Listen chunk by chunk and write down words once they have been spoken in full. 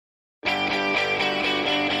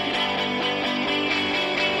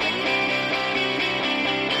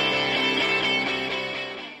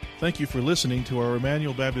Thank you for listening to our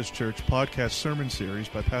Emmanuel Baptist Church podcast sermon series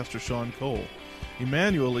by Pastor Sean Cole.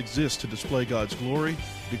 Emmanuel exists to display God's glory,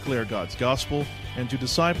 declare God's gospel, and to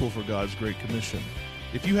disciple for God's Great Commission.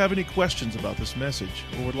 If you have any questions about this message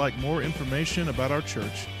or would like more information about our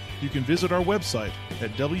church, you can visit our website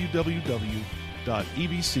at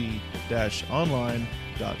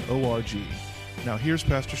www.ebc-online.org. Now here's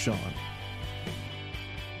Pastor Sean.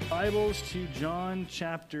 Bibles to John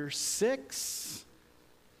chapter 6.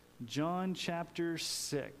 John chapter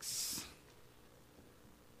 6.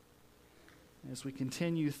 As we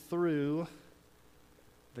continue through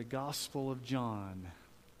the Gospel of John.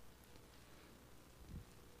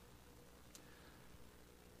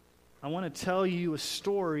 I want to tell you a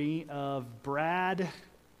story of Brad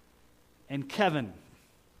and Kevin.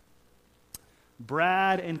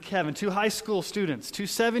 Brad and Kevin, two high school students, two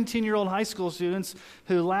 17-year-old high school students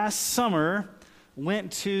who last summer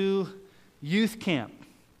went to youth camp.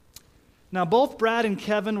 Now, both Brad and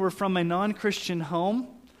Kevin were from a non-Christian home.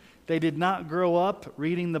 They did not grow up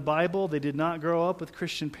reading the Bible. They did not grow up with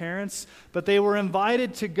Christian parents, but they were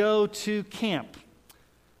invited to go to camp,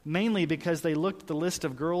 mainly because they looked at the list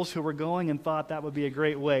of girls who were going and thought that would be a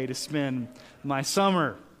great way to spend my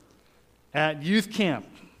summer at youth camp.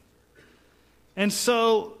 And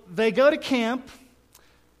so they go to camp,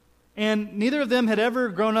 and neither of them had ever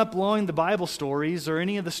grown up knowing the Bible stories or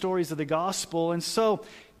any of the stories of the gospel. And so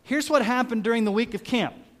here's what happened during the week of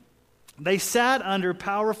camp. They sat under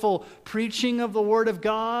powerful preaching of the Word of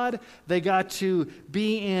God. They got to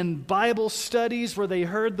be in Bible studies where they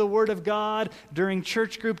heard the Word of God. During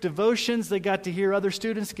church group devotions, they got to hear other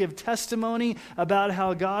students give testimony about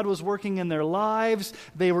how God was working in their lives.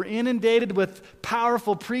 They were inundated with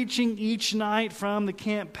powerful preaching each night from the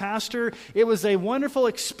camp pastor. It was a wonderful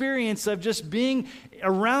experience of just being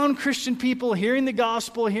around Christian people, hearing the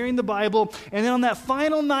gospel, hearing the Bible. And then on that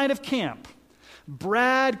final night of camp,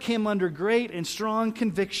 Brad came under great and strong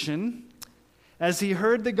conviction as he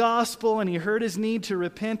heard the gospel and he heard his need to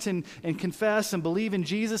repent and confess and believe in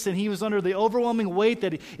Jesus, and he was under the overwhelming weight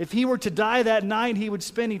that if he were to die that night, he would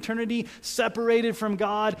spend eternity separated from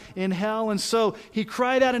God in hell. And so he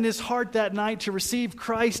cried out in his heart that night to receive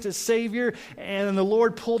Christ as Savior, and the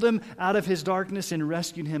Lord pulled him out of his darkness and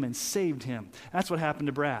rescued him and saved him. That's what happened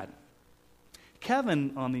to Brad.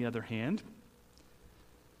 Kevin, on the other hand,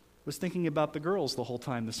 was thinking about the girls the whole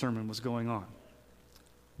time the sermon was going on.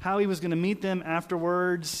 How he was going to meet them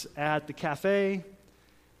afterwards at the cafe.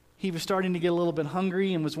 He was starting to get a little bit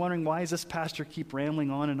hungry and was wondering, why does this pastor keep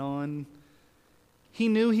rambling on and on? He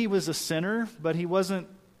knew he was a sinner, but he wasn't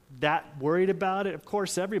that worried about it. Of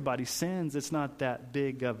course, everybody sins. It's not that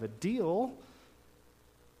big of a deal.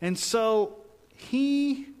 And so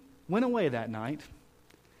he went away that night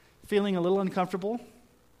feeling a little uncomfortable,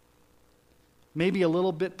 maybe a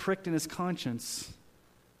little bit pricked in his conscience,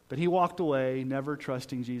 but he walked away, never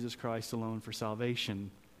trusting Jesus Christ alone for salvation.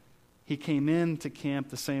 He came into camp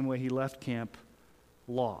the same way he left camp,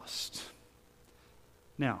 lost.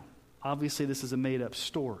 Now, obviously this is a made-up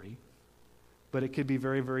story, but it could be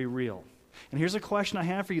very, very real. And here's a question I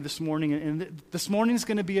have for you this morning, and this morning is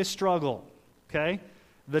going to be a struggle, okay?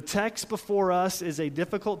 The text before us is a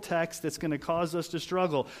difficult text that's going to cause us to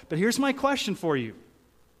struggle. But here's my question for you.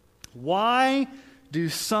 Why do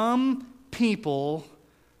some people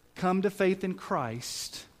come to faith in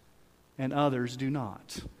Christ and others do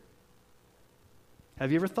not?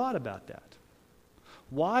 Have you ever thought about that?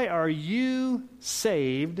 Why are you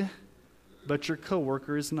saved, but your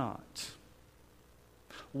coworker is not?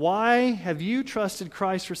 Why have you trusted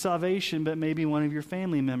Christ for salvation, but maybe one of your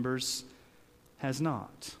family members has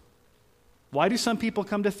not? Why do some people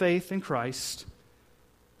come to faith in Christ,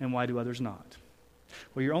 and why do others not?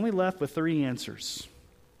 Well, you're only left with three answers.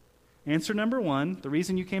 Answer number one, the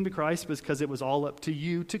reason you came to Christ was because it was all up to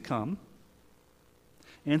you to come.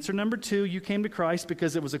 Answer number two, you came to Christ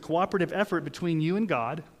because it was a cooperative effort between you and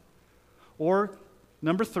God. Or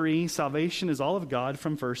number three, salvation is all of God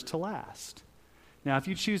from first to last. Now, if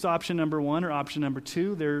you choose option number one or option number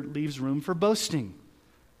two, there leaves room for boasting.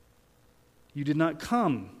 You did not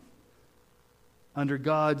come under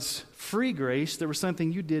God's free grace. There was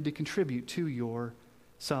something you did to contribute to your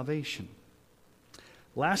salvation.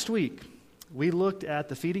 Last week, we looked at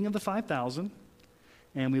the feeding of the 5,000,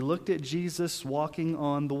 and we looked at Jesus walking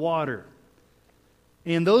on the water.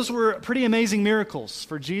 And those were pretty amazing miracles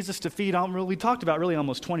for Jesus to feed. We talked about really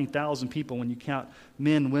almost 20,000 people when you count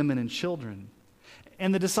men, women, and children.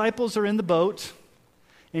 And the disciples are in the boat,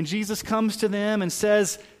 and Jesus comes to them and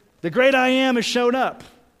says, "The great I am has shown up.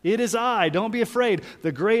 It is I. Don't be afraid.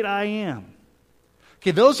 The great I am."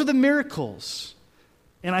 Okay, those are the miracles.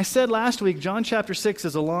 And I said last week, John chapter 6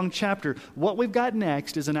 is a long chapter. What we've got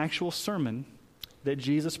next is an actual sermon that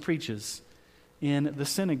Jesus preaches in the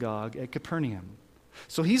synagogue at Capernaum.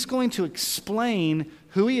 So he's going to explain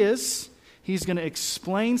who he is. He's going to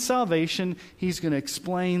explain salvation. He's going to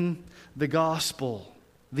explain the gospel,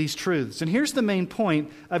 these truths. And here's the main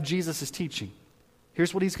point of Jesus' teaching.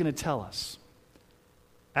 Here's what he's going to tell us.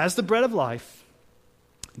 As the bread of life,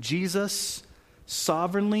 Jesus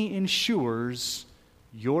sovereignly ensures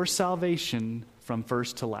your salvation from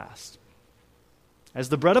first to last. As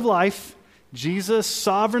the bread of life, Jesus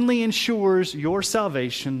sovereignly ensures your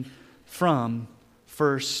salvation from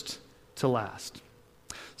first to last.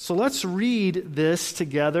 So let's read this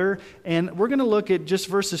together, and we're going to look at just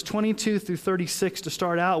verses 22 through 36 to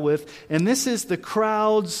start out with, and this is the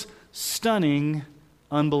crowd's stunning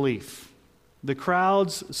unbelief. The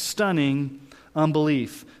crowd's stunning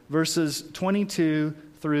unbelief. Verses 22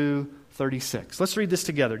 through 36. Let's read this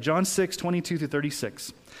together. John 6, 22 through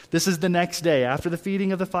 36. This is the next day, after the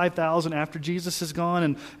feeding of the 5,000, after Jesus has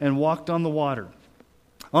gone and walked on the water.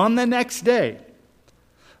 On the next day,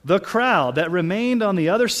 the crowd that remained on the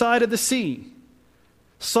other side of the sea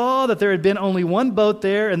saw that there had been only one boat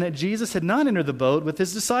there, and that Jesus had not entered the boat with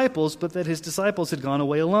his disciples, but that his disciples had gone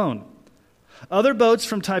away alone. Other boats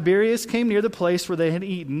from Tiberias came near the place where they had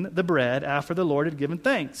eaten the bread after the Lord had given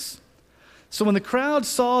thanks. So when the crowd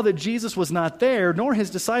saw that Jesus was not there, nor his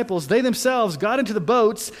disciples, they themselves got into the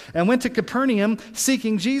boats and went to Capernaum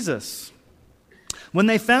seeking Jesus. When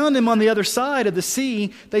they found him on the other side of the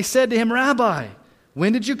sea, they said to him, "Rabbi,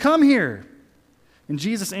 when did you come here?" And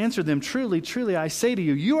Jesus answered them, "Truly, truly, I say to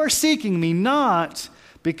you, you are seeking me not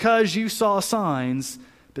because you saw signs,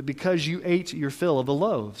 but because you ate your fill of the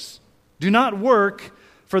loaves. Do not work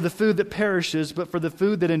for the food that perishes, but for the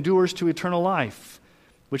food that endures to eternal life,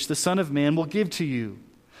 which the Son of Man will give to you.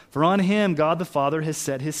 For on him God the Father has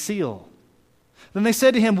set his seal." Then they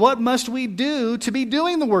said to him, "What must we do to be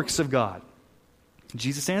doing the works of God?"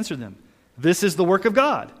 Jesus answered them, "This is the work of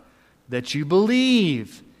God, that you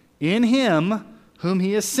believe in him whom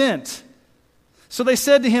he has sent." So they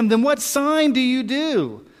said to him, "Then what sign do you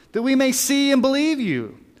do, that we may see and believe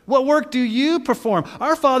you? What work do you perform?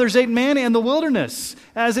 Our fathers ate manna in the wilderness.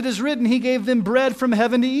 As it is written, he gave them bread from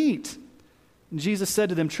heaven to eat." And Jesus said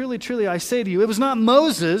to them, "Truly, truly, I say to you, it was not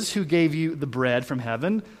Moses who gave you the bread from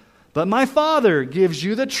heaven, but my Father gives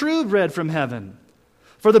you the true bread from heaven.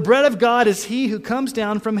 For the bread of God is he who comes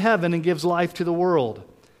down from heaven and gives life to the world."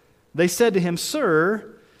 They said to him,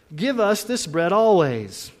 "Sir, give us this bread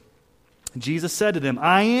always." Jesus said to them,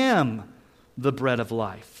 "I am the bread of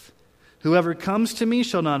life. Whoever comes to me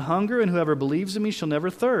shall not hunger, and whoever believes in me shall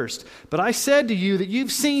never thirst. But I said to you that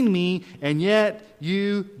you've seen me, and yet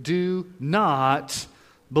you do not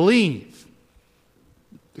believe."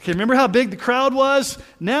 Okay, remember how big the crowd was?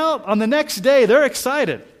 Now, on the next day, they're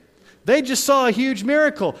excited. They just saw a huge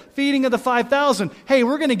miracle, feeding of the 5,000. Hey,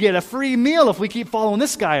 we're going to get a free meal if we keep following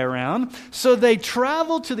this guy around. So they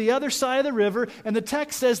traveled to the other side of the river, and the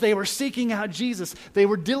text says they were seeking out Jesus. They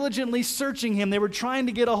were diligently searching him. They were trying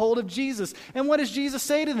to get a hold of Jesus. And what does Jesus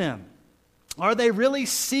say to them? Are they really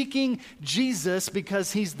seeking Jesus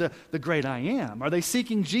because he's the great I am? Are they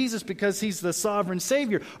seeking Jesus because he's the sovereign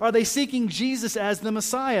Savior? Are they seeking Jesus as the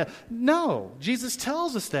Messiah? No, Jesus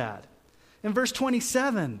tells us that. In verse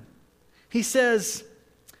 27, he says,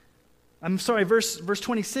 verse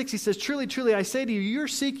 26, he says, "Truly, truly, I say to you, you're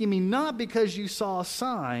seeking me not because you saw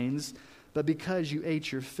signs, but because you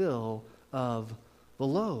ate your fill of the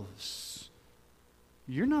loaves."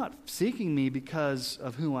 You're not seeking me because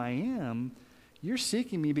of who I am. You're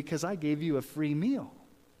seeking me because I gave you a free meal.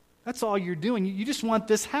 That's all you're doing. You just want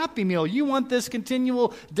this happy meal. You want this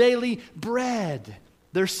continual daily bread.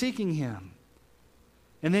 They're seeking him.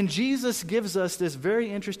 And then Jesus gives us this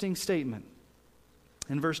very interesting statement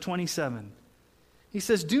in verse 27. He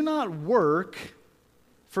says, "Do not work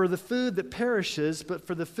for the food that perishes, but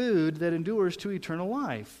for the food that endures to eternal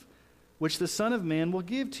life, which the Son of Man will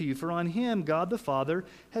give to you. For on him God the Father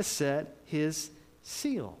has set his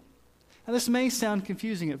seal." Now this may sound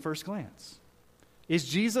confusing at first glance. Is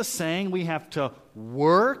Jesus saying we have to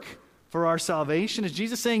work for our salvation? Is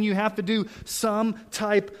Jesus saying you have to do some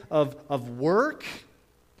type of work?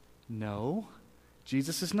 No,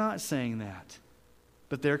 Jesus is not saying that.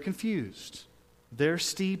 But they're confused. They're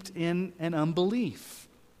steeped in an unbelief.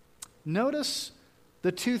 Notice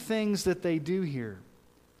the two things that they do here.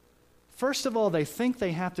 First of all, they think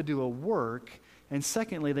they have to do a work, and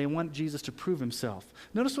secondly, they want Jesus to prove himself.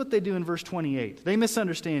 Notice what they do in verse 28. They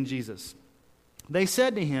misunderstand Jesus. They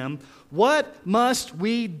said to him, "What must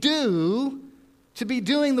we do to be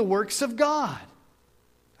doing the works of God?"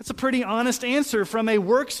 That's a pretty honest answer from a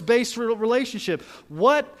works-based relationship.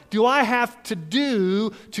 What do I have to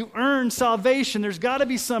do to earn salvation? There's got to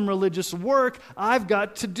be some religious work I've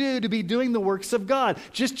got to do to be doing the works of God.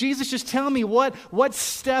 Jesus, just tell me what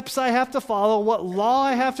steps I have to follow, what law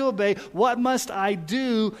I have to obey, what must I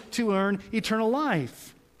do to earn eternal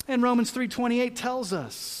life? And Romans 3:28 tells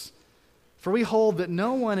us, for we hold that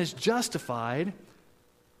no one is justified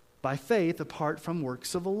by faith apart from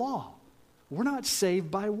works of the law. We're not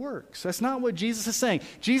saved by works. That's not what Jesus is saying.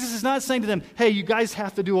 Jesus is not saying to them, hey, you guys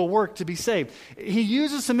have to do a work to be saved. He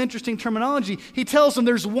uses some interesting terminology. He tells them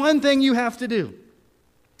there's one thing you have to do.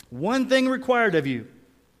 One thing required of you.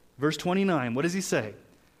 Verse 29, what does he say?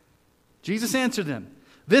 Jesus answered them,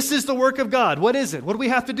 this is the work of God. What is it? What do we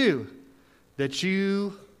have to do? That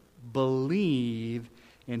you believe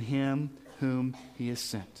in him whom he has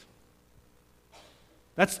sent.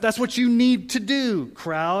 That's what you need to do,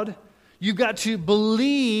 crowd. You've got to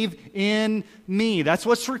believe in me. That's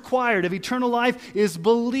what's required of eternal life, is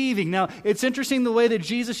believing. Now, it's interesting the way that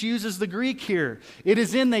Jesus uses the Greek here. It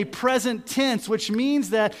is in a present tense, which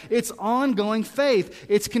means that it's ongoing faith.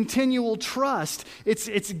 It's continual trust.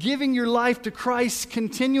 It's giving your life to Christ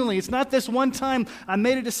continually. It's not this one time I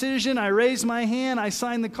made a decision, I raised my hand, I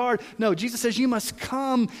signed the card. No, Jesus says you must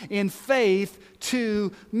come in faith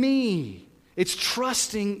to me. It's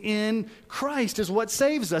trusting in Christ is what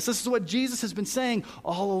saves us. This is what Jesus has been saying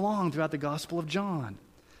all along throughout the Gospel of John.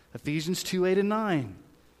 Ephesians 2:8-9.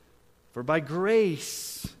 For by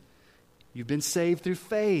grace you've been saved through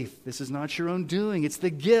faith. This is not your own doing. It's the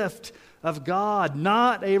gift of God,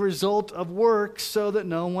 not a result of works, so that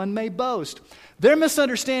no one may boast. They're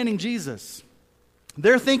misunderstanding Jesus.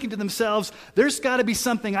 They're thinking to themselves, there's got to be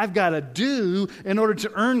something I've got to do in order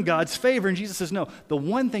to earn God's favor. And Jesus says, no, the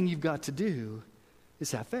one thing you've got to do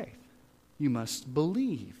is have faith. You must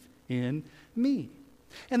believe in me.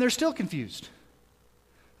 And they're still confused.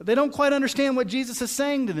 They don't quite understand what Jesus is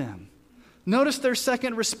saying to them. Notice their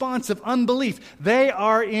second response of unbelief. They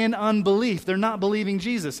are in unbelief. They're not believing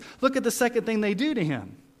Jesus. Look at the second thing they do to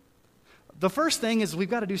him. The first thing is we've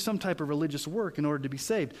got to do some type of religious work in order to be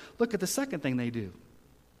saved. Look at the second thing they do.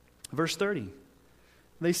 Verse 30.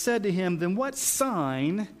 They said to him, then what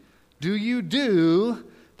sign do you do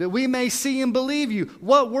that we may see and believe you?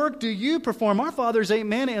 What work do you perform? Our fathers ate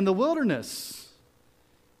manna in the wilderness.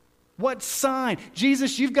 What sign?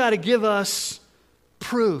 Jesus, you've got to give us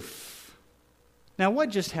proof. Now, what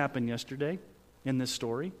just happened yesterday in this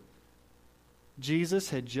story? Jesus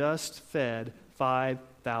had just fed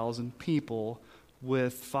 5,000 people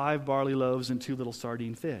with 5 barley loaves and 2 little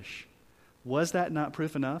sardine fish. Was that not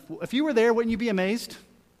proof enough? If you were there, wouldn't you be amazed?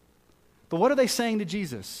 But what are they saying to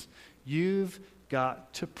Jesus? You've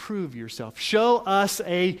got to prove yourself. Show us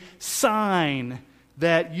a sign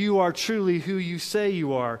that you are truly who you say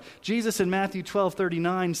you are. Jesus in Matthew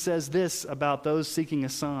 12:39 says this about those seeking a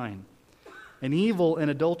sign. An evil and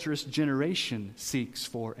adulterous generation seeks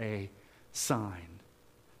for a sign.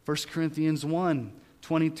 1 Corinthians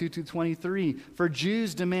 1:22-23. For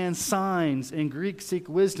Jews demand signs and Greeks seek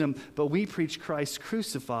wisdom, but we preach Christ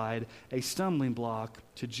crucified, a stumbling block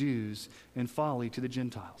to Jews and folly to the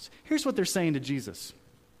Gentiles. Here's what they're saying to Jesus.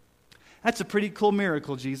 That's a pretty cool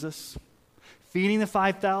miracle, Jesus. Feeding the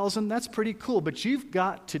 5,000, that's pretty cool, but you've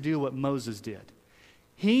got to do what Moses did.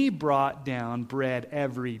 He brought down bread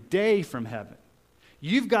every day from heaven.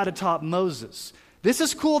 You've got to top Moses. This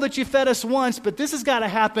is cool that you fed us once, but this has got to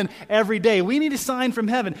happen every day. We need a sign from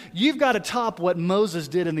heaven. You've got to top what Moses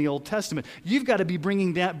did in the Old Testament. You've got to be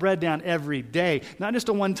bringing that bread down every day. Not just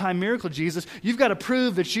a one-time miracle, Jesus. You've got to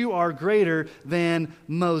prove that you are greater than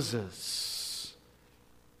Moses.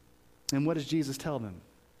 And what does Jesus tell them?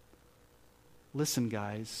 Listen,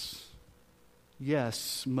 guys.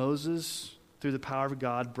 Yes, Moses, through the power of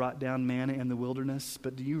God, brought down manna in the wilderness,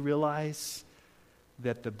 but do you realize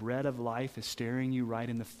that the bread of life is staring you right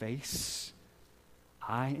in the face?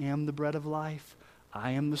 I am the bread of life.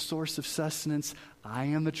 I am the source of sustenance. I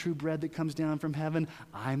am the true bread that comes down from heaven.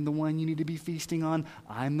 I'm the one you need to be feasting on.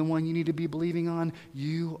 I'm the one you need to be believing on.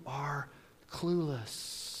 You are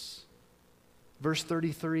clueless. Verse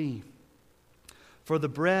 33. For the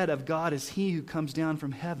bread of God is he who comes down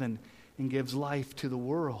from heaven and gives life to the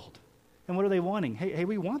world. And what are they wanting? Hey,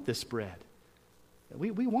 we want this bread.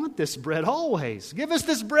 We want this bread always. Give us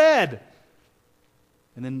this bread.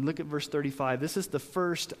 And then look at verse 35. This is the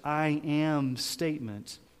first I am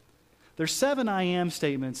statement. There's 7 I am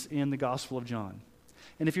statements in the Gospel of John.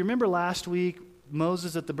 And if you remember last week,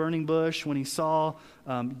 Moses at the burning bush, when he saw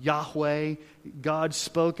Yahweh, God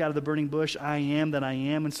spoke out of the burning bush, I am that I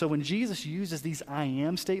am. And so when Jesus uses these I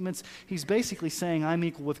am statements, he's basically saying I'm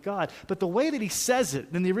equal with God. But the way that he says it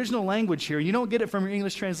in the original language here, you don't get it from your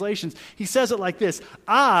English translations, he says it like this: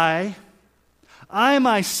 I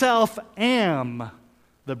myself am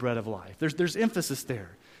the bread of life. There's emphasis there.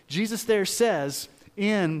 Jesus there says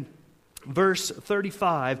in verse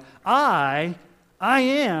 35, I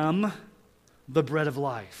am the bread of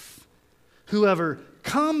life. Whoever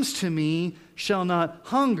comes to me shall not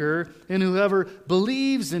hunger, and whoever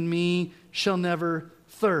believes in me shall never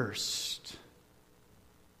thirst.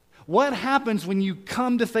 What happens when you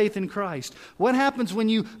come to faith in Christ? What happens when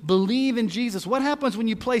you believe in Jesus? What happens when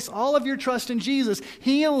you place all of your trust in Jesus?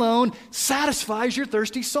 He alone satisfies your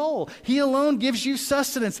thirsty soul. He alone gives you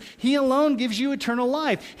sustenance. He alone gives you eternal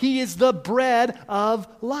life. He is the bread of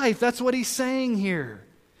life. That's what he's saying here.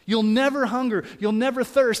 You'll never hunger, you'll never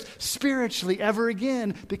thirst spiritually ever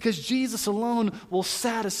again, because Jesus alone will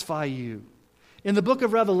satisfy you. In the book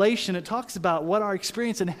of Revelation, it talks about what our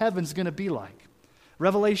experience in heaven is going to be like.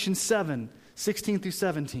 Revelation 7, 16 through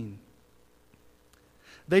 17.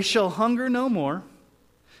 They shall hunger no more,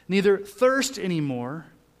 neither thirst any more.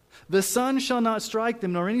 The sun shall not strike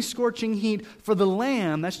them, nor any scorching heat. For the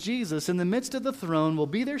Lamb, that's Jesus, in the midst of the throne will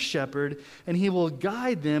be their shepherd, and he will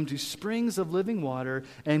guide them to springs of living water,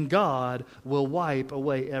 and God will wipe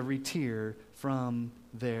away every tear from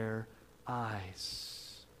their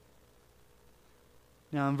eyes.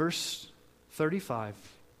 Now in verse 35,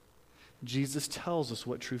 Jesus tells us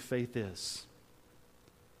what true faith is.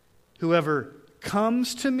 Whoever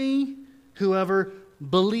comes to me, whoever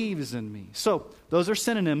believes in me. So, those are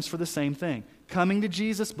synonyms for the same thing. Coming to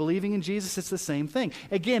Jesus, believing in Jesus, it's the same thing.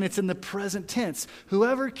 Again, it's in the present tense.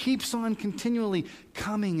 Whoever keeps on continually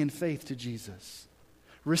coming in faith to Jesus,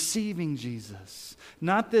 receiving Jesus.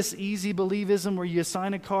 Not this easy believism where you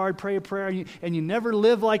sign a card, pray a prayer, and you never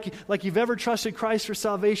live like you've ever trusted Christ for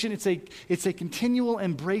salvation. It's a continual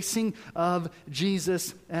embracing of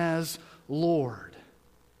Jesus as Lord.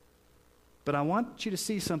 But I want you to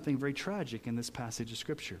see something very tragic in this passage of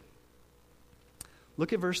Scripture.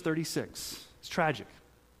 Look at verse 36. It's tragic.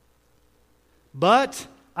 But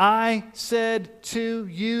I said to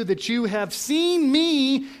you that you have seen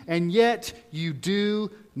me, and yet you do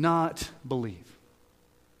not believe.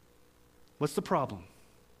 What's the problem?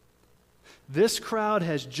 This crowd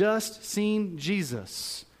has just seen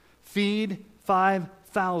Jesus feed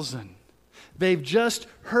 5,000. They've just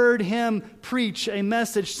heard him preach a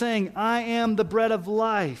message saying, I am the bread of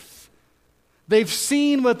life. They've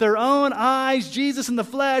seen with their own eyes Jesus in the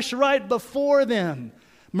flesh right before them,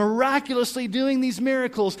 miraculously doing these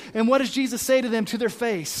miracles. And what does Jesus say to them to their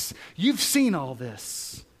face? You've seen all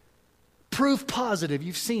this. Proof positive,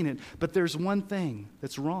 you've seen it. But there's one thing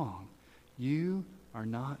that's wrong. You are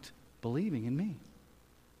not believing in me.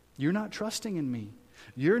 You're not trusting in me.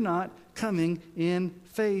 You're not coming in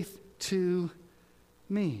faith to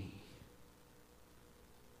me.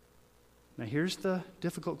 Now here's the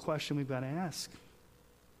difficult question we've got to ask.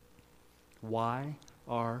 Why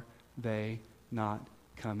are they not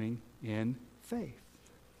coming in faith?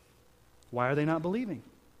 Why are they not believing?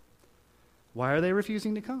 Why are they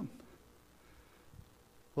refusing to come?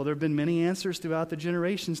 Well, there have been many answers throughout the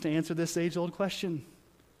generations to answer this age-old question.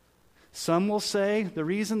 Some will say the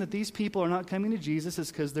reason that these people are not coming to Jesus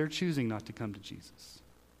is because they're choosing not to come to Jesus.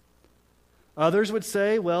 Others would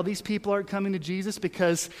say, well, these people aren't coming to Jesus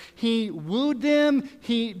because he wooed them,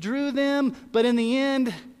 he drew them, but in the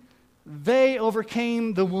end, they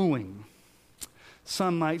overcame the wooing.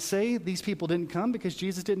 Some might say these people didn't come because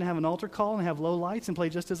Jesus didn't have an altar call and have low lights and play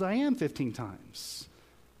Just As I Am 15 times.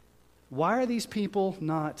 Why are these people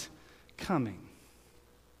not coming?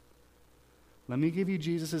 Let me give you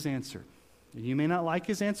Jesus' answer. You may not like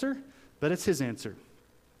his answer, but it's his answer.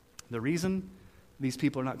 The reason these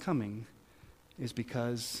people are not coming is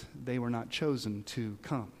because they were not chosen to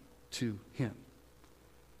come to him.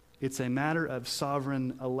 It's a matter of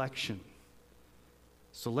sovereign election.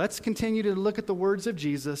 So let's continue to look at the words of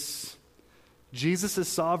Jesus. Jesus'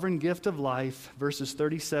 sovereign gift of life, verses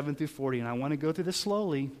 37 through 40. And I want to go through this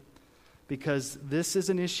slowly because this is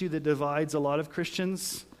an issue that divides a lot of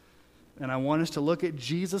Christians. And I want us to look at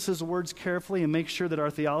Jesus' words carefully and make sure that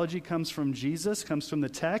our theology comes from Jesus, comes from the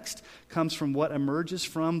text, comes from what emerges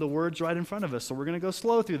from the words right in front of us. So we're going to go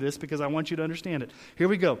slow through this because I want you to understand it. Here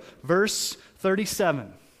we go. Verse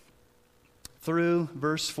 37 through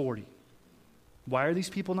verse 40. Why are these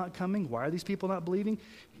people not coming? Why are these people not believing?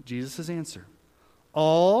 Jesus' answer.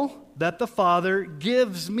 All that the Father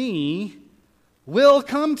gives me will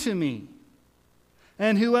come to me.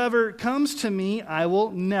 And whoever comes to me, I will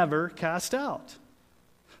never cast out.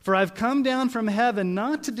 For I've come down from heaven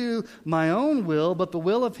not to do my own will, but the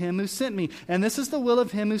will of him who sent me. And this is the will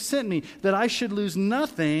of him who sent me, that I should lose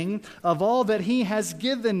nothing of all that he has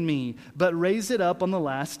given me, but raise it up on the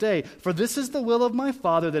last day. For this is the will of my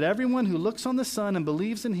Father, that everyone who looks on the Son and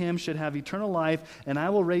believes in him should have eternal life, and I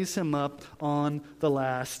will raise him up on the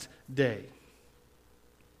last day.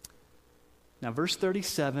 Now, verse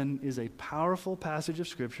 37 is a powerful passage of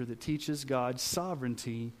Scripture that teaches God's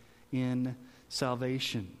sovereignty in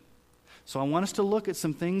salvation. So I want us to look at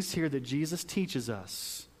some things here that Jesus teaches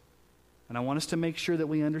us. And I want us to make sure that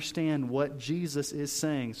we understand what Jesus is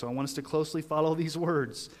saying. So I want us to closely follow these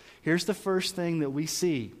words. Here's the first thing that we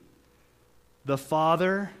see. The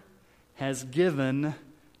Father has given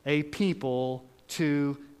a people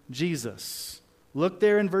to Jesus. Look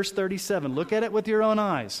there in verse 37. Look at it with your own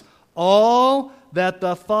eyes. All that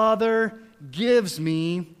the Father gives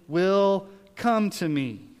me will come to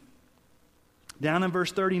me. Down in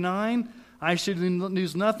verse 39, I should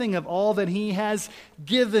lose nothing of all that he has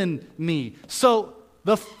given me. So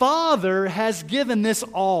the Father has given this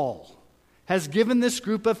all, has given this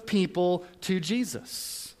group of people to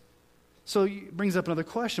Jesus. So it brings up another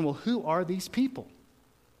question. Well, who are these people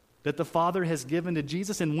that the Father has given to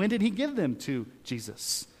Jesus, and when did he give them to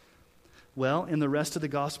Jesus? Well, in the rest of the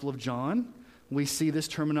Gospel of John, we see this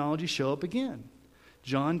terminology show up again.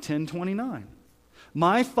 John 10:29.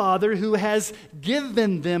 My Father who has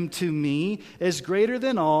given them to me is greater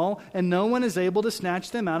than all, and no one is able to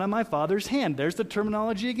snatch them out of my Father's hand. There's the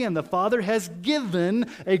terminology again. The Father has given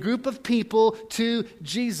a group of people to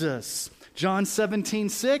Jesus. John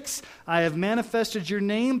 17:6, I have manifested your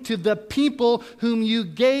name to the people whom you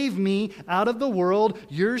gave me out of the world.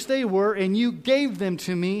 Yours they were, and you gave them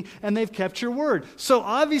to me, and they've kept your word. So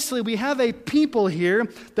obviously we have a people here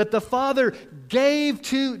that the Father gave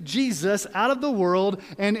to Jesus out of the world,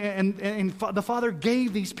 and the Father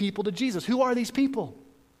gave these people to Jesus. Who are these people?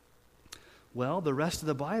 Well, the rest of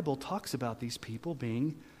the Bible talks about these people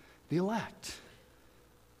being the elect,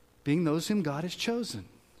 being those whom God has chosen.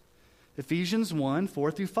 Ephesians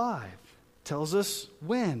 1:4-5 tells us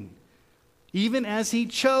when. Even as he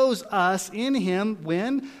chose us in him,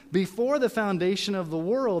 when? Before the foundation of the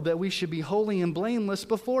world, that we should be holy and blameless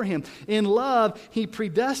before him. In love, he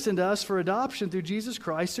predestined us for adoption through Jesus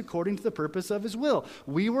Christ according to the purpose of his will.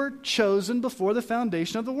 We were chosen before the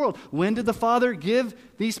foundation of the world. When did the Father give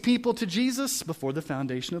these people to Jesus? Before the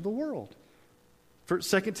foundation of the world. For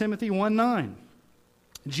 2 Timothy 1:9,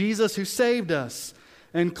 Jesus who saved us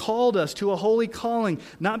and called us to a holy calling,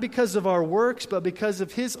 not because of our works, but because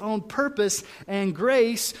of his own purpose and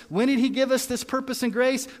grace. When did he give us this purpose and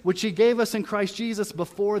grace? Which he gave us in Christ Jesus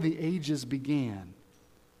before the ages began.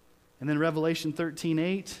 And then Revelation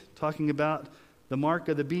 13:8, talking about the mark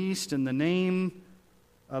of the beast and the name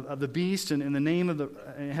of the beast and the name of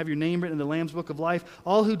have your name written in the Lamb's book of life.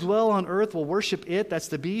 All who dwell on earth will worship it, that's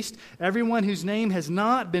the beast. Everyone whose name has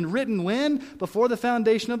not been written when? Before the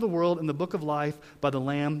foundation of the world in the book of life by the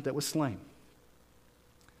Lamb that was slain.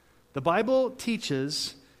 The Bible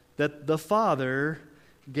teaches that the Father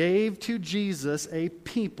gave to Jesus a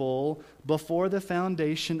people before the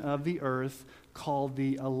foundation of the earth called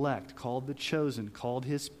the elect, called the chosen, called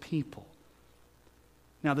his people.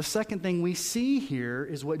 Now, the second thing we see here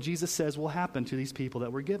is what Jesus says will happen to these people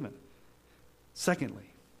that were given.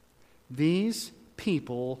 Secondly, these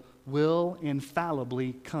people will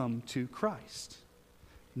infallibly come to Christ.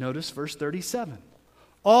 Notice verse 37.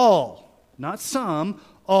 All, not some,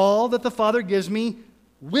 all that the Father gives me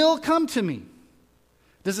will come to me.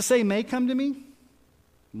 Does it say may come to me?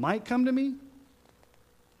 Might come to me?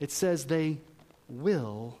 It says they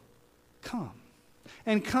will come.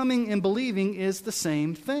 And coming and believing is the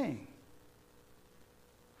same thing.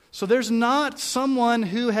 So there's not someone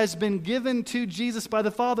who has been given to Jesus by the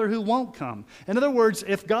Father who won't come. In other words,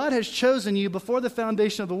 if God has chosen you before the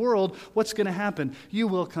foundation of the world, what's going to happen? You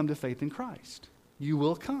will come to faith in Christ. You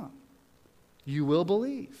will come. You will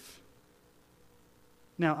believe.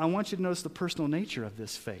 Now, I want you to notice the personal nature of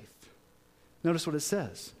this faith. Notice what it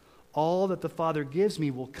says. All that the Father gives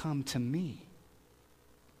me will come to me.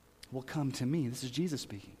 Will come to me. This is Jesus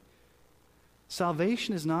speaking.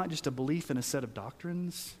 Salvation is not just a belief in a set of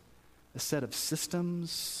doctrines, a set of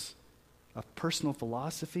systems, a personal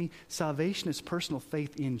philosophy. Salvation is personal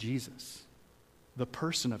faith in Jesus, the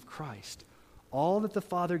person of Christ. All that the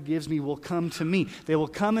Father gives me will come to me. They will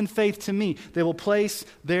come in faith to me. They will place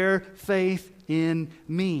their faith in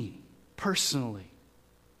me personally.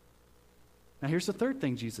 Now here's the third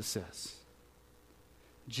thing Jesus says.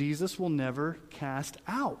 Jesus will never cast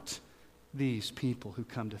out these people who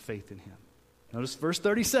come to faith in him. Notice verse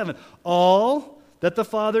 37. All that the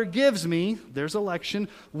Father gives me, there's election,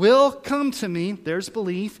 will come to me, there's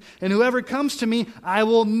belief, and whoever comes to me, I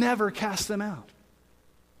will never cast them out.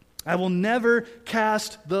 I will never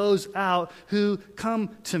cast those out who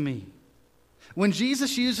come to me. When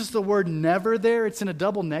Jesus uses the word never there, it's in a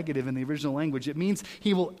double negative in the original language. It means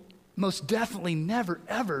he will most definitely never,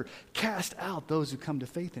 ever cast out those who come to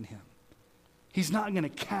faith in him. He's not going to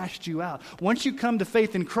cast you out. Once you come to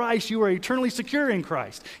faith in Christ, you are eternally secure in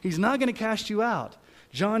Christ. He's not going to cast you out.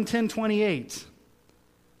 John 10:28.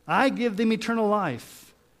 I give them eternal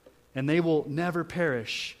life, and they will never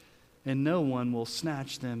perish, and no one will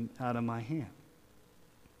snatch them out of my hand.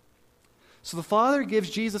 So the Father gives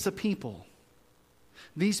Jesus a people.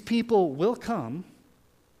 These people will come,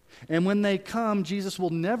 and when they come, Jesus will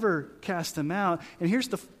never cast them out. And here's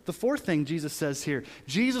the fourth thing Jesus says here.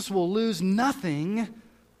 Jesus will lose nothing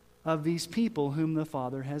of these people whom the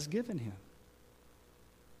Father has given him.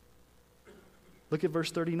 Look at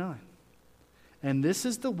verse 39. And this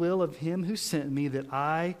is the will of him who sent me, that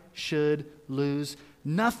I should lose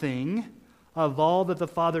nothing of all that the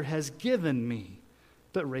Father has given me,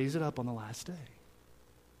 but raise it up on the last day.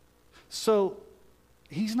 So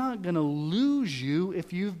he's not going to lose you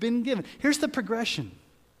if you've been given. Here's the progression.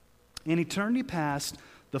 In eternity past,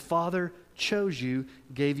 the Father chose you,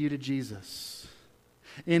 gave you to Jesus.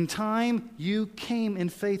 In time, you came in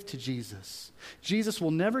faith to Jesus. Jesus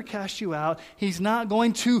will never cast you out. He's not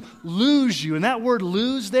going to lose you. And that word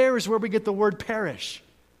lose there is where we get the word perish.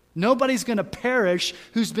 Nobody's going to perish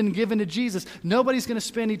who's been given to Jesus. Nobody's going to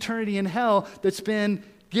spend eternity in hell that's been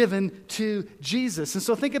given to Jesus. And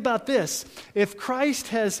so think about this. If God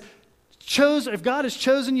has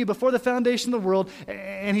chosen you before the foundation of the world,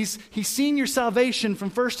 and He's seen your salvation from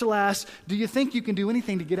first to last, do you think you can do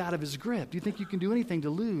anything to get out of His grip? Do you think you can do anything to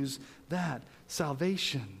lose that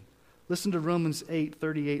salvation? Listen to Romans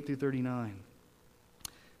 8:38 through 39.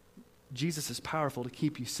 Jesus is powerful to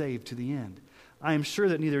keep you saved to the end. I am sure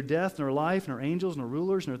that neither death, nor life, nor angels, nor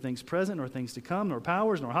rulers, nor things present, nor things to come, nor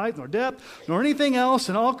powers, nor height, nor depth, nor anything else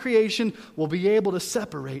in all creation will be able to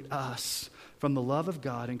separate us from the love of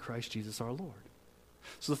God in Christ Jesus our Lord.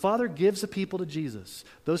 So the Father gives a people to Jesus.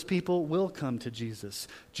 Those people will come to Jesus.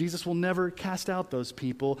 Jesus will never cast out those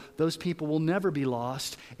people. Those people will never be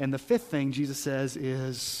lost. And the fifth thing Jesus says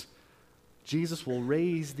is, Jesus will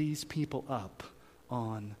raise these people up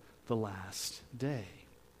on the last day.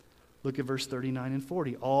 Look at verse 39 and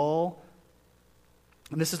 40.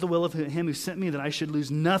 And this is the will of him who sent me, that I should lose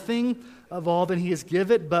nothing of all that he has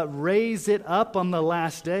given, but raise it up on the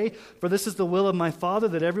last day. For this is the will of my Father,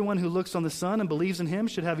 that everyone who looks on the Son and believes in him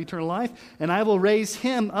should have eternal life, and I will raise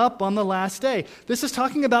him up on the last day. This is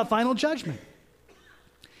talking about final judgment.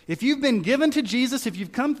 If you've been given to Jesus, if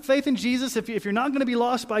you've come to faith in Jesus, if you're not going to be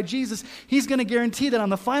lost by Jesus, he's going to guarantee that on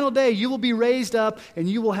the final day you will be raised up and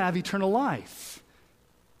you will have eternal life.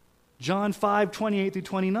 John 5:28 through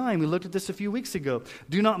 29, we looked at this a few weeks ago.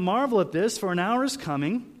 Do not marvel at this, for an hour is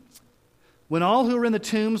coming when all who are in the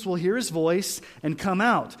tombs will hear his voice and come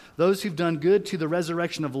out, those who've done good to the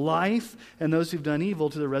resurrection of life, and those who've done evil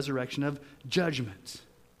to the resurrection of judgment.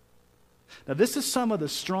 Now, this is some of the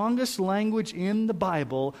strongest language in the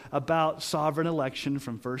Bible about sovereign election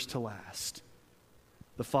from first to last.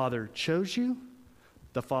 The Father chose you.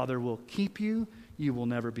 The Father will keep you. You will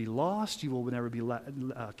never be lost. You will never be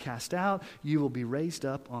cast out. You will be raised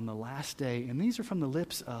up on the last day. And these are from the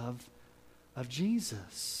lips of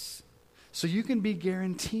Jesus. So you can be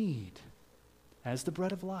guaranteed, as the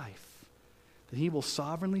bread of life, that he will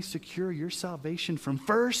sovereignly secure your salvation from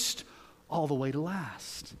first all the way to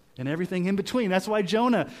last, and everything in between. That's why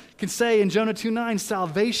Jonah can say in Jonah 2:9,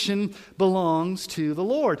 salvation belongs to the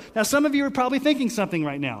Lord. Now, some of you are probably thinking something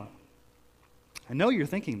right now. I know you're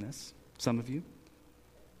thinking this, some of you.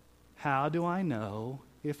 How do I know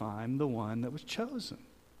if I'm the one that was chosen?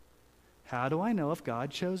 How do I know if God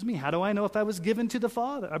chose me? How do I know if I was given to the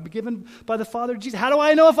Father, given by the Father Jesus? How do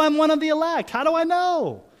I know if I'm one of the elect? How do I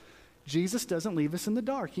know? Jesus doesn't leave us in the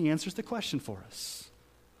dark. He answers the question for us.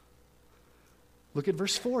 Look at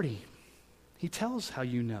verse 40. He tells how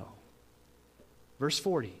you know. Verse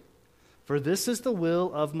 40. For this is the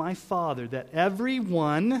will of my Father, that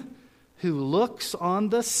everyone who looks on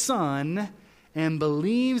the Son and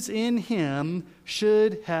believes in him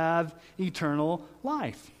should have eternal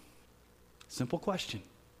life. Simple question.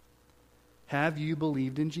 Have you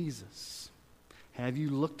believed in Jesus? Have you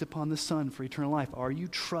looked upon the Son for eternal life? Are you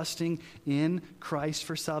trusting in Christ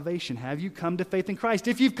for salvation? Have you come to faith in Christ?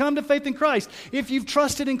 If you've come to faith in Christ, if you've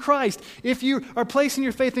trusted in Christ, if you are placing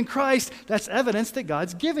your faith in Christ, that's evidence that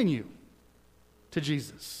God's given you to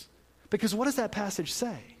Jesus. Because what does that passage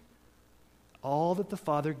say? all that the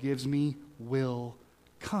Father gives me will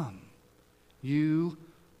come. You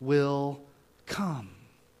will come.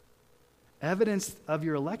 Evidence of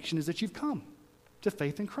your election is that you've come to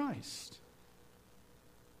faith in Christ.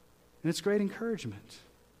 And it's great encouragement.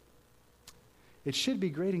 It should be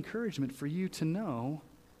great encouragement for you to know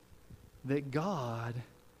that God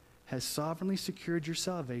has sovereignly secured your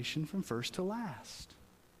salvation from first to last.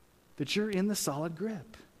 That you're in the solid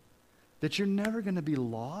grip. That you're never going to be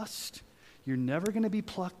lost. You're never going to be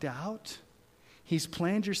plucked out. He's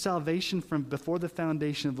planned your salvation from before the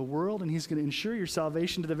foundation of the world, and He's going to ensure your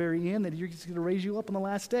salvation to the very end, that He's going to raise you up on the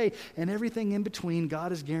last day. And everything in between,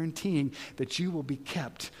 God is guaranteeing that you will be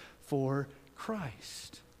kept for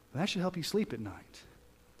Christ. That should help you sleep at night.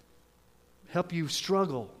 Help you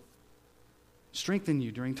struggle. Strengthen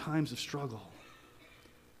you during times of struggle.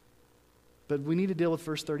 But we need to deal with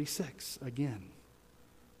verse 36 again.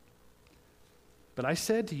 But I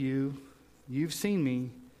said to you, you've seen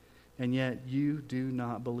me, and yet you do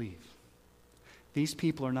not believe. These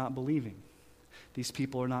people are not believing. These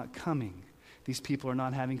people are not coming. These people are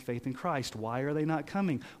not having faith in Christ. Why are they not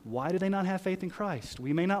coming? Why do they not have faith in Christ?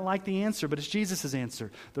 We may not like the answer, but it's Jesus'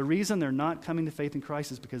 answer. The reason they're not coming to faith in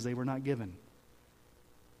Christ is because they were not given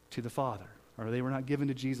to the Father, or they were not given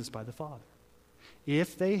to Jesus by the Father.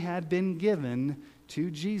 If they had been given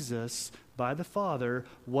to Jesus by the Father,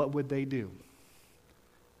 what would they do?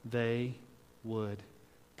 They would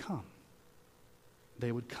come.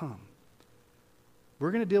 They would come. We're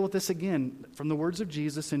going to deal with this again from the words of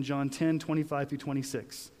Jesus in John 10, 25 through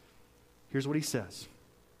 26. Here's what He says.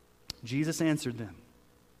 Jesus answered them,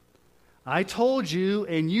 I told you,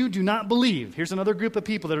 and you do not believe. Here's another group of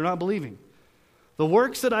people that are not believing. The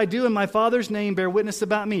works that I do in my Father's name bear witness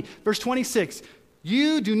about me. Verse 26,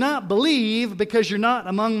 you do not believe because you're not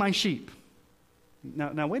among my sheep.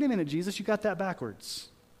 Now wait a minute, Jesus, you got that backwards.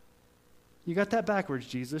 You got that backwards,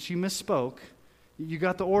 Jesus. You misspoke. You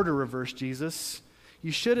got the order reversed, Jesus.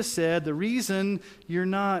 You should have said the reason you're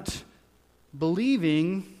not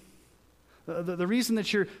believing, the reason that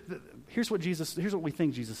here's what we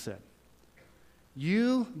think Jesus said.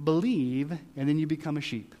 You believe and then you become a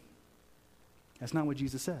sheep. That's not what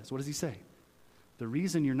Jesus says. What does He say? The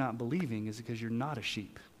reason you're not believing is because you're not a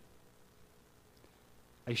sheep.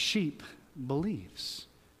 A sheep believes.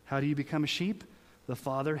 How do you become a sheep? The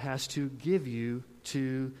Father has to give you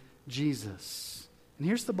to Jesus. And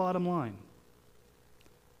here's the bottom line.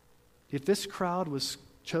 If this crowd was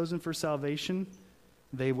chosen for salvation,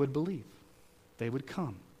 they would believe. They would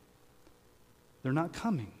come. They're not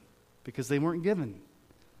coming because they weren't given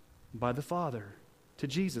by the Father to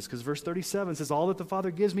Jesus. Because verse 37 says, all that the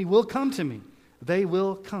Father gives me will come to me. They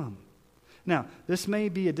will come. Now, this may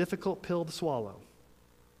be a difficult pill to swallow.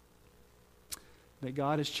 That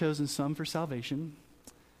God has chosen some for salvation,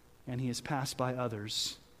 and He has passed by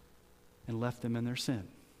others and left them in their sin.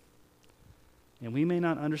 And we may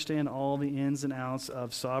not understand all the ins and outs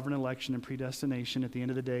of sovereign election and predestination. At the end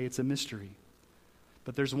of the day, it's a mystery.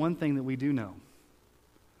 But there's one thing that we do know.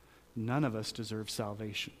 None of us deserve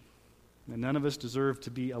salvation. And none of us deserve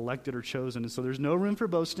to be elected or chosen. And so there's no room for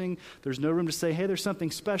boasting. There's no room to say, hey, there's something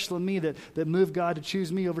special in me that moved God to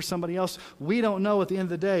choose me over somebody else. We don't know at the end of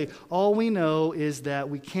the day. All we know is that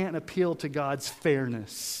we can't appeal to God's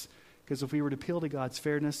fairness. Because if we were to appeal to God's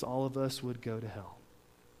fairness, all of us would go to hell.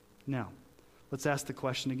 Now, let's ask the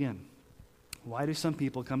question again. Why do some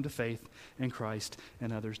people come to faith in Christ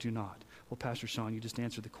and others do not? Well, Pastor Sean, you just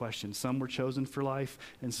answered the question. Some were chosen for life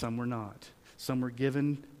and some were not. Some were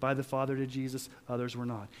given by the Father to Jesus, others were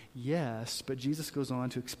not. Yes, but Jesus goes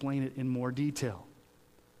on to explain it in more detail.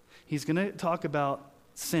 He's going to talk about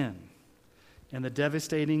sin and the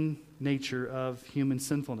devastating nature of human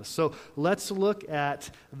sinfulness. So let's look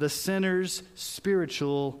at the sinner's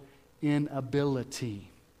spiritual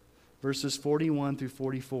inability. Verses 41 through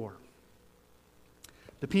 44.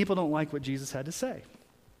 The people don't like what Jesus had to say.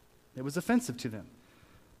 It was offensive to them.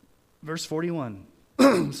 Verse 41.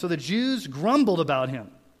 So the Jews grumbled about Him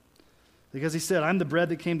because He said, I'm the bread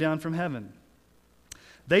that came down from heaven.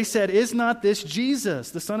 They said, is not this Jesus,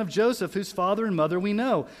 the son of Joseph, whose father and mother we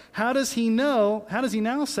know? How does he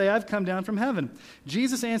now say, I've come down from heaven?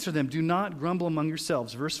 Jesus answered them, do not grumble among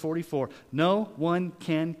yourselves. Verse 44, no one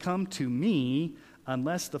can come to me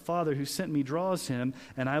unless the Father who sent me draws him,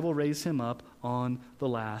 and I will raise him up on the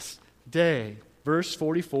last day. Verse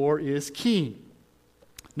 44 is key.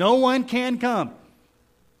 No one can come.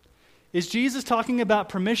 Is Jesus talking about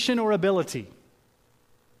permission or ability?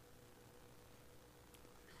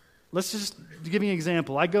 Let's just give you an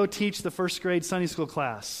example. I go teach the first grade Sunday school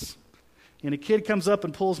class, and a kid comes up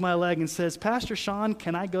and pulls my leg and says, Pastor Sean,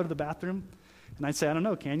 can I go to the bathroom? And I'd say, I don't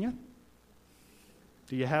know, can you?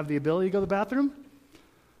 Do you have the ability to go to the bathroom?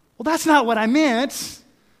 Well, that's not what I meant.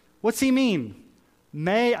 What's he mean?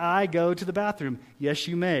 May I go to the bathroom? Yes,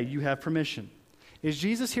 you may. You have permission. Is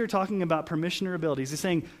Jesus here talking about permission or ability? Is he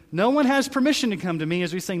saying, no one has permission to come to me?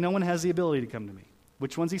 Is he saying, no one has the ability to come to me?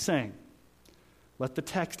 Which one's he saying? Let the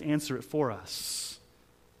text answer it for us.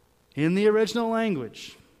 In the original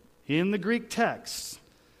language, in the Greek text,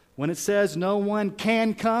 when it says no one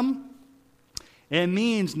can come, it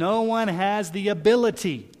means no one has the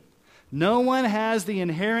ability. No one has the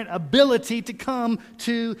inherent ability to come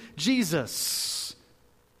to Jesus.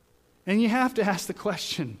 And you have to ask the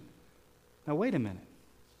question, now wait a minute.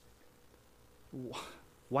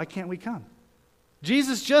 Why can't we come?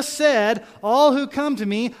 Jesus just said, all who come to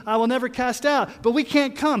me, I will never cast out. But we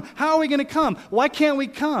can't come. How are we going to come? Why can't we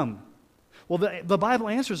come? Well, the Bible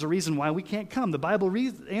answers the reason why we can't come. The Bible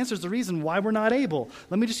answers the reason why we're not able.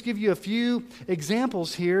 Let me just give you a few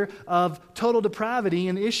examples here of total depravity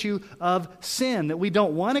and the issue of sin, that we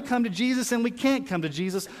don't want to come to Jesus and we can't come to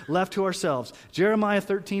Jesus left to ourselves. Jeremiah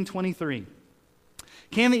 13:23.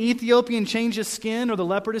 Can the Ethiopian change his skin or the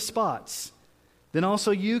leopard his spots? Then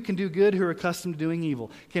also you can do good who are accustomed to doing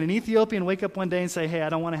evil. Can an Ethiopian wake up one day and say, hey, I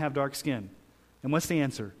don't want to have dark skin? And what's the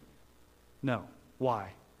answer? No. Why?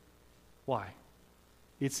 Why?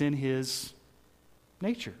 It's in his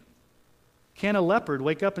nature. Can a leopard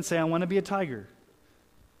wake up and say, I want to be a tiger?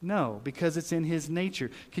 No, because it's in his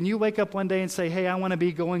nature. Can you wake up one day and say, hey, I want to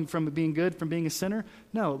be going from being good, from being a sinner?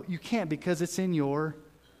 No, you can't, because it's in your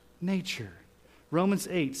nature. Romans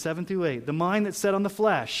 8:7-8. The mind that's set on the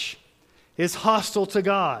flesh is hostile to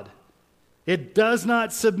God. It does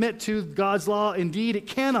not submit to God's law. Indeed, it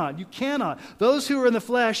cannot. You cannot. Those who are in the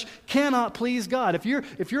flesh cannot please God. If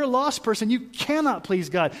you're a lost person, you cannot please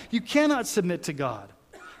God. You cannot submit to God.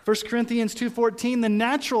 1 Corinthians 2:14, the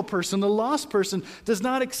natural person, the lost person, does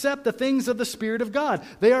not accept the things of the Spirit of God.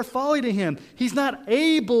 They are folly to him. He's not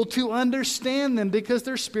able to understand them because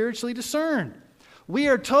they're spiritually discerned. We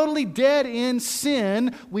are totally dead in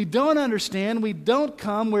sin. We don't understand. We don't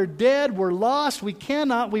come. We're dead. We're lost. We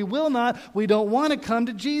cannot. We will not. We don't want to come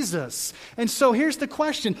to Jesus. And so here's the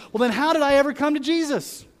question. Well, then how did I ever come to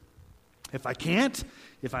Jesus? If I can't,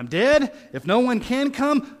 if I'm dead, if no one can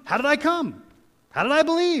come, how did I come? How did I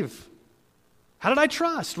believe? How did I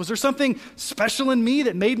trust? Was there something special in me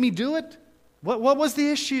that made me do it? What was the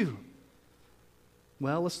issue?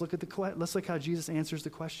 Well, let's look how Jesus answers the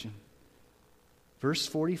question. Verse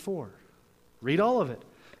 44. Read all of it.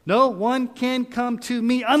 No one can come to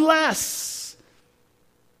me unless.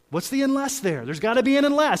 What's the unless there? There's got to be an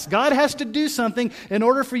unless. God has to do something in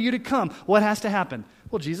order for you to come. What has to happen?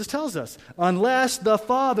 Well, Jesus tells us, unless the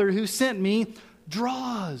Father who sent me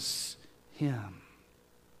draws him.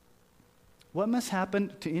 What must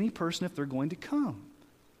happen to any person if they're going to come?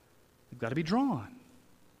 They've got to be drawn.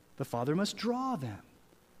 The Father must draw them.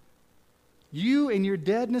 You in your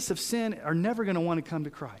deadness of sin are never going to want to come to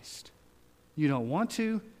Christ. You don't want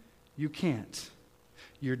to, you can't.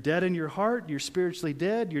 You're dead in your heart, you're spiritually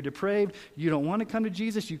dead, you're depraved, you don't want to come to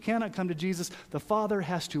Jesus, you cannot come to Jesus. The Father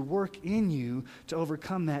has to work in you to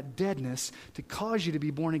overcome that deadness, to cause you to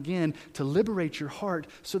be born again, to liberate your heart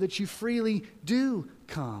so that you freely do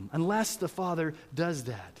come, unless the Father does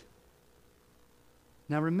that.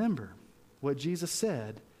 Now remember what Jesus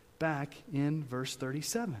said back in verse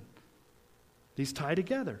 37. These tie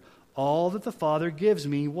together. All that the Father gives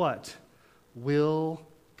me, what? Will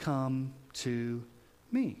come to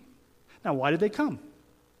me. Now, why did they come?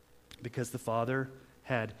 Because the Father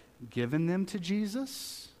had given them to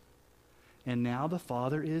Jesus, and now the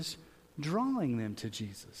Father is drawing them to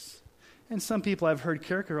Jesus. And some people I've heard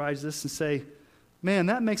characterize this and say, man,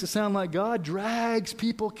 that makes it sound like God drags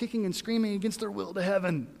people kicking and screaming against their will to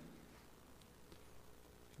heaven.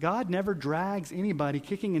 God never drags anybody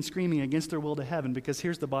kicking and screaming against their will to heaven, because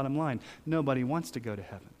here's the bottom line. Nobody wants to go to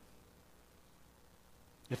heaven.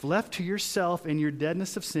 If left to yourself in your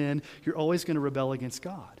deadness of sin, you're always going to rebel against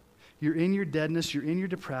God. You're in your deadness. You're in your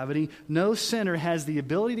depravity. No sinner has the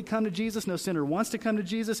ability to come to Jesus. No sinner wants to come to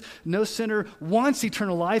Jesus. No sinner wants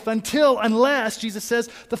eternal life unless, Jesus says,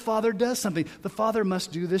 the Father does something. The Father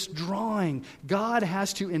must do this drawing. God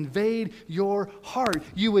has to invade your heart.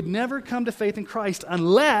 You would never come to faith in Christ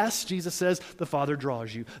unless, Jesus says, the Father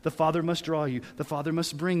draws you. The Father must draw you. The Father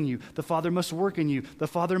must bring you. The Father must work in you. The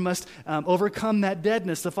Father must overcome that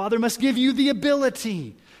deadness. The Father must give you the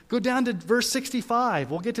ability. Go down to verse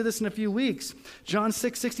 65. We'll get to this in a few weeks. John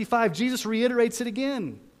 6:65. Jesus reiterates it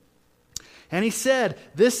again. And he said,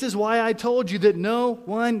 this is why I told you that no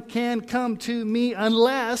one can come to me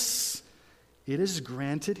unless it is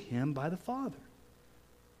granted him by the Father.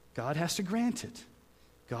 God has to grant it.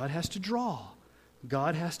 God has to draw.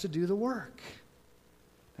 God has to do the work.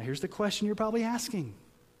 Now here's the question you're probably asking.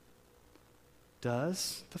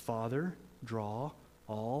 Does the Father draw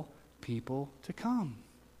all people to come?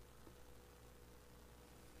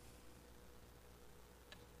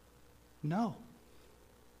 No.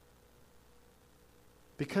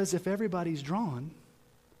 Because if everybody's drawn,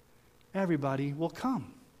 everybody will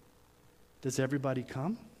come. Does everybody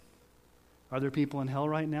come? Are there people in hell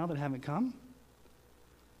right now that haven't come?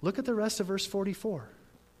 Look at the rest of verse 44.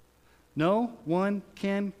 No one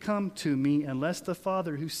can come to me unless the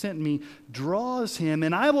Father who sent me draws him,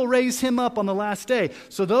 and I will raise him up on the last day.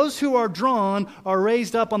 So those who are drawn are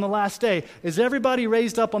raised up on the last day. Is everybody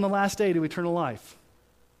raised up on the last day to eternal life?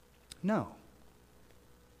 No.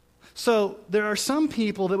 So there are some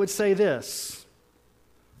people that would say this: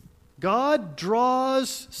 God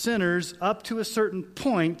draws sinners up to a certain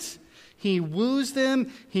point. He woos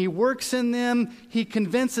them, He works in them, He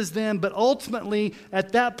convinces them, but ultimately,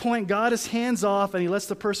 at that point, God is hands off and He lets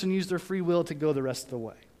the person use their free will to go the rest of the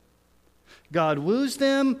way. God woos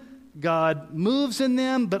them, God moves in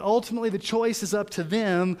them, but ultimately the choice is up to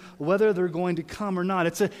them whether they're going to come or not.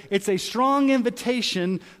 It's a strong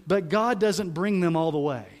invitation, but God doesn't bring them all the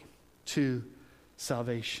way to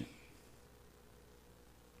salvation.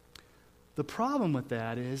 The problem with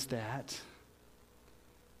that is that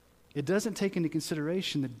it doesn't take into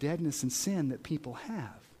consideration the deadness and sin that people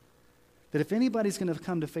have. That if anybody's going to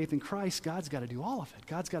come to faith in Christ, God's got to do all of it.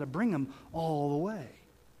 God's got to bring them all the way.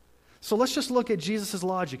 So let's just look at Jesus'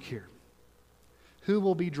 logic here. Who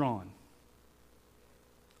will be drawn?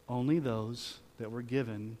 Only those that were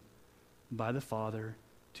given by the Father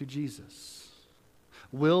to Jesus.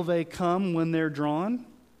 Will they come when they're drawn?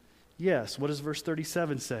 Yes. What does verse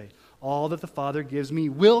 37 say? All that the Father gives me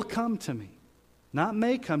will come to me. Not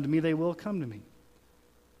may come to me, they will come to me.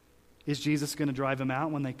 Is Jesus going to drive them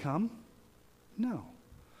out when they come? No.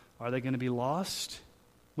 Are they going to be lost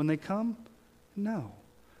when they come? No.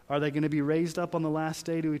 Are they going to be raised up on the last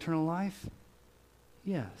day to eternal life?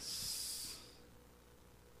 Yes.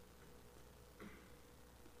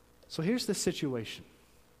 So here's the situation.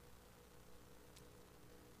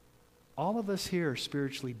 All of us here are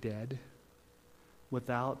spiritually dead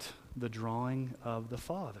without the drawing of the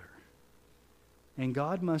Father. And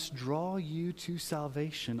God must draw you to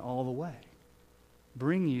salvation all the way.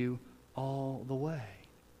 Bring you all the way.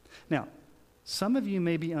 Now, some of you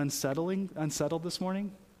may be unsettled this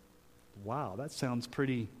morning. Wow, that sounds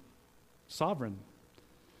pretty sovereign.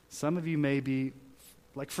 Some of you may be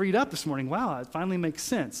freed up this morning. Wow, it finally makes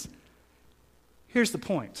sense. Here's the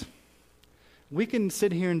point. We can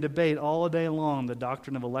sit here and debate all day long the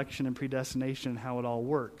doctrine of election and predestination and how it all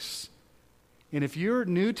works. And if you're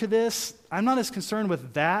new to this, I'm not as concerned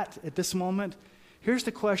with that at this moment. Here's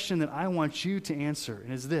the question that I want you to answer,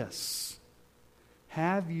 and is this: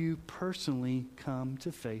 have you personally come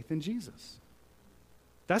to faith in Jesus?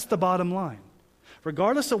 That's the bottom line.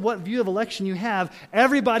 Regardless of what view of election you have,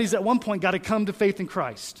 everybody's at one point got to come to faith in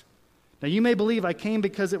Christ. Now, you may believe I came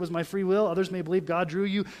because it was my free will. Others may believe God drew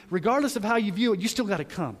you. Regardless of how you view it, you still got to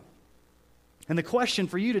come. And the question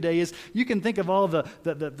for you today is, you can think of all the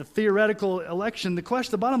theoretical election.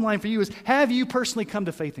 The bottom line for you is, have you personally come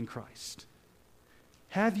to faith in Christ?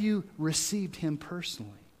 Have you received Him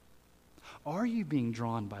personally? Are you being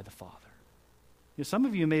drawn by the Father? You know, some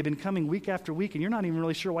of you may have been coming week after week, and you're not even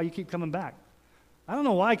really sure why you keep coming back. I don't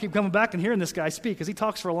know why I keep coming back and hearing this guy speak, because he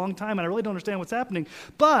talks for a long time, and I really don't understand what's happening.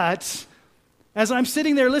 But as I'm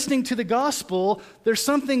sitting there listening to the gospel, there's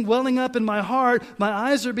something welling up in my heart. My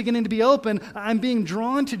eyes are beginning to be open. I'm being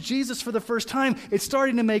drawn to Jesus for the first time. It's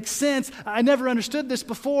starting to make sense. I never understood this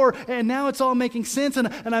before, and now it's all making sense. And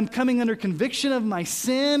I'm coming under conviction of my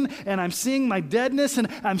sin, and I'm seeing my deadness, and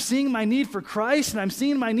I'm seeing my need for Christ, and I'm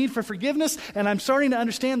seeing my need for forgiveness, and I'm starting to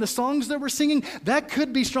understand the songs that we're singing. That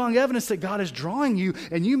could be strong evidence that God is drawing you,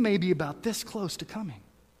 and you may be about this close to coming.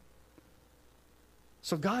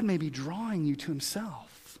 So God may be drawing you to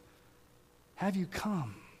Himself. Have you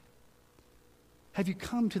come? Have you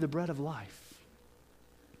come to the bread of life?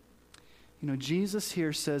 You know, Jesus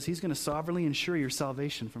here says He's going to sovereignly ensure your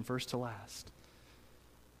salvation from first to last.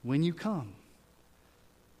 When you come,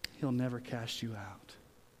 He'll never cast you out.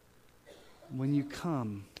 When you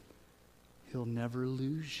come, He'll never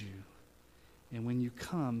lose you. And when you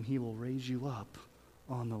come, He will raise you up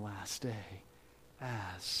on the last day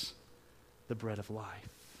as the bread of life.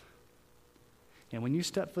 And when you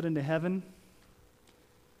step foot into heaven,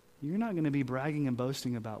 you're not going to be bragging and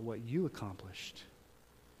boasting about what you accomplished.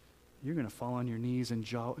 You're going to fall on your knees and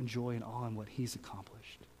enjoy and awe in what He's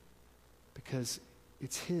accomplished. Because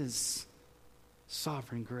it's His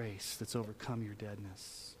sovereign grace that's overcome your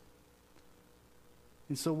deadness.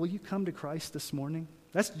 And so will you come to Christ this morning?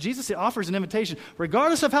 Jesus offers an invitation.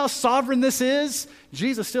 Regardless of how sovereign this is,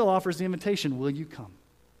 Jesus still offers the invitation. Will you come?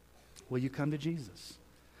 Will you come to Jesus?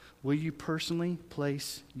 Will you personally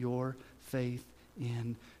place your faith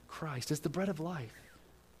in Christ as the bread of life?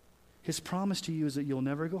 His promise to you is that you'll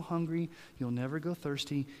never go hungry, you'll never go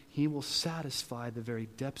thirsty. He will satisfy the very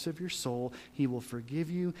depths of your soul. He will forgive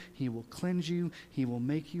you, He will cleanse you, He will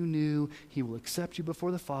make you new, He will accept you before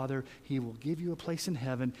the Father, He will give you a place in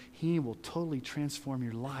heaven, He will totally transform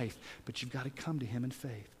your life. But you've got to come to Him in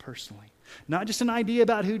faith, personally. Not just an idea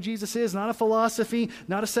about who Jesus is, not a philosophy,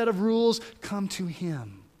 not a set of rules. Come to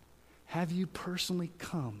Him. Have you personally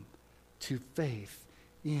come to faith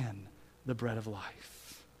in the bread of life?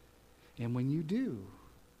 And when you do,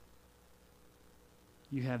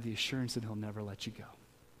 you have the assurance that He'll never let you go.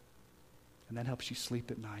 And that helps you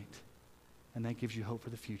sleep at night. And that gives you hope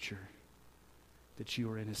for the future, that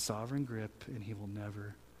you are in His sovereign grip and He will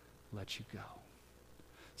never let you go.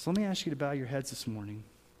 So let me ask you to bow your heads this morning.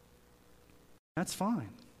 That's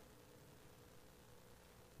fine.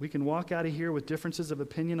 We can walk out of here with differences of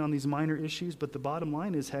opinion on these minor issues, but the bottom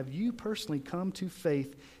line is, have you personally come to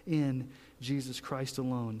faith in Jesus Christ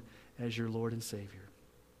alone as your Lord and Savior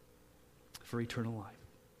for eternal life?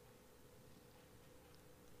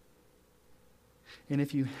 And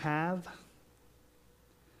if you have,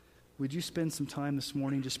 would you spend some time this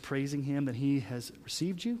morning just praising Him that He has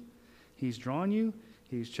received you, He's drawn you,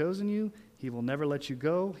 He's chosen you, He will never let you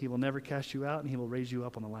go, He will never cast you out, and He will raise you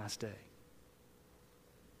up on the last day.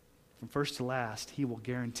 From first to last, He will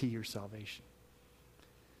guarantee your salvation.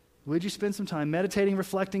 Would you spend some time meditating,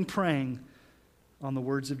 reflecting, praying on the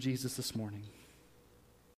words of Jesus this morning?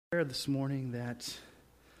 Prayer this morning that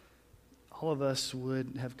all of us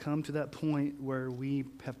would have come to that point where we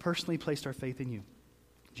have personally placed our faith in You,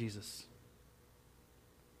 Jesus.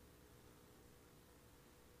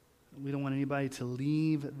 We don't want anybody to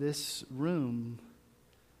leave this room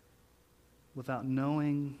without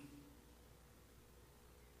knowing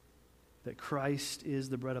that Christ is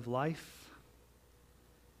the bread of life,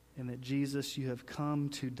 and that Jesus, You have come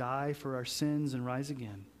to die for our sins and rise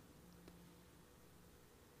again,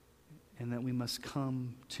 and that we must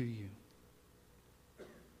come to You.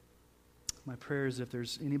 My prayer is, if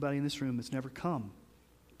there's anybody in this room that's never come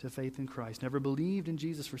to faith in Christ, never believed in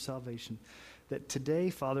Jesus for salvation, that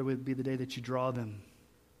today, Father, would be the day that You draw them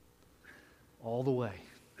all the way.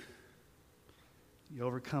 You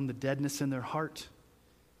overcome the deadness in their heart.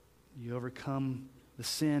 You overcome the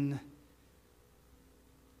sin,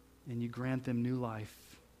 and You grant them new life,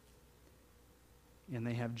 and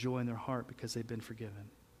they have joy in their heart because they've been forgiven.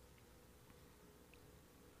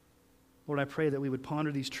 Lord, I pray that we would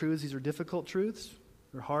ponder these truths. These are difficult truths.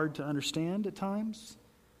 They're hard to understand at times.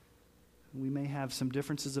 We may have some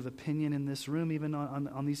differences of opinion in this room, even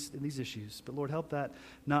on these issues. But Lord, help that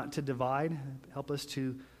not to divide. Help us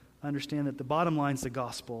to understand that the bottom line is the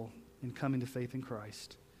gospel in coming to faith in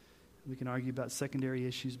Christ. We can argue about secondary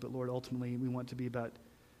issues, but Lord, ultimately we want to be about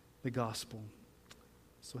the gospel.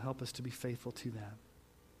 So help us to be faithful to that.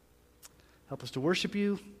 Help us to worship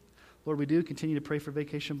You. Lord, we do continue to pray for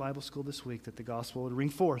Vacation Bible School this week, that the gospel would ring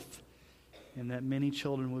forth and that many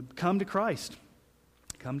children would come to Christ,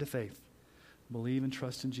 come to faith, believe and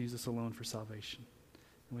trust in Jesus alone for salvation.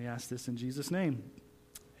 And we ask this in Jesus' name.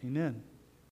 Amen.